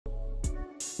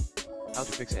How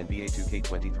to fix NBA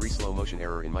 2K23 slow motion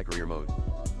error in MyCareer mode.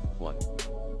 1.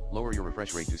 Lower your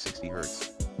refresh rate to 60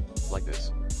 Hz. Like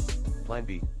this. Plan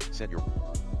B, set your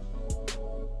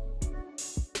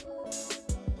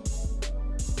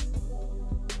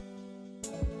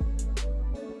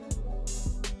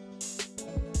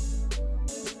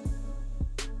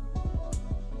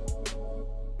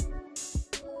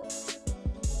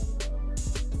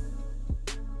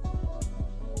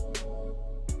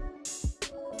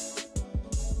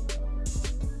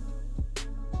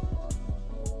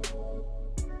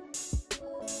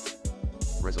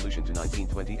resolution to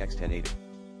 1920 x 1080.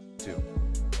 2.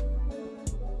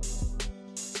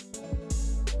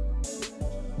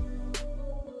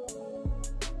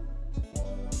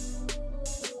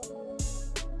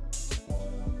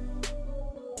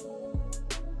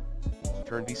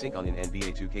 Turn VSync on in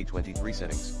NBA 2K23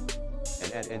 settings.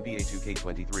 And add NBA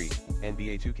 2K23,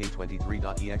 NBA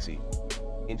 2K23.exe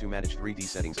into Manage 3D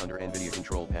settings under NVIDIA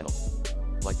Control Panel.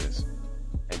 Like this.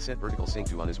 And set vertical sync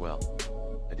to on as well.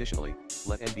 Additionally,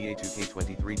 let NBA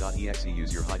 2K23.exe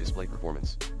use your high display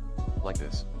performance. Like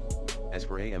this. As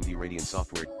for AMD Radeon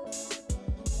software,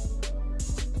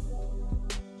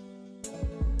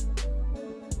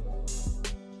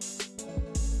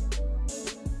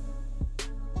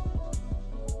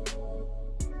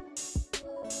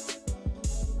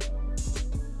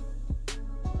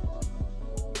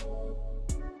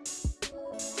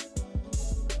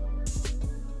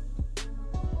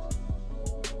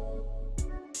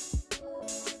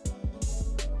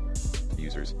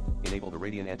 users, enable the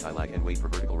Radeon anti-lag and wait for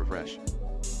vertical refresh.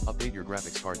 Update your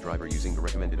graphics card driver using the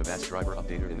recommended Avast driver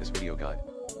updater in this video guide.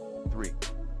 3.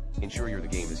 Ensure the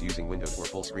game is using windowed or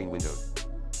full screen windowed.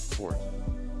 4.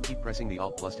 Keep pressing the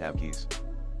Alt plus Tab keys.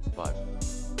 5.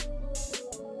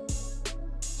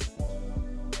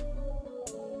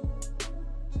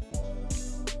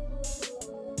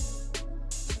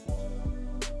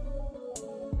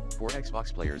 For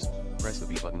Xbox players, press the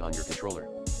B button on your controller.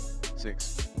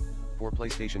 6. For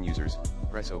PlayStation users,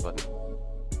 press O button.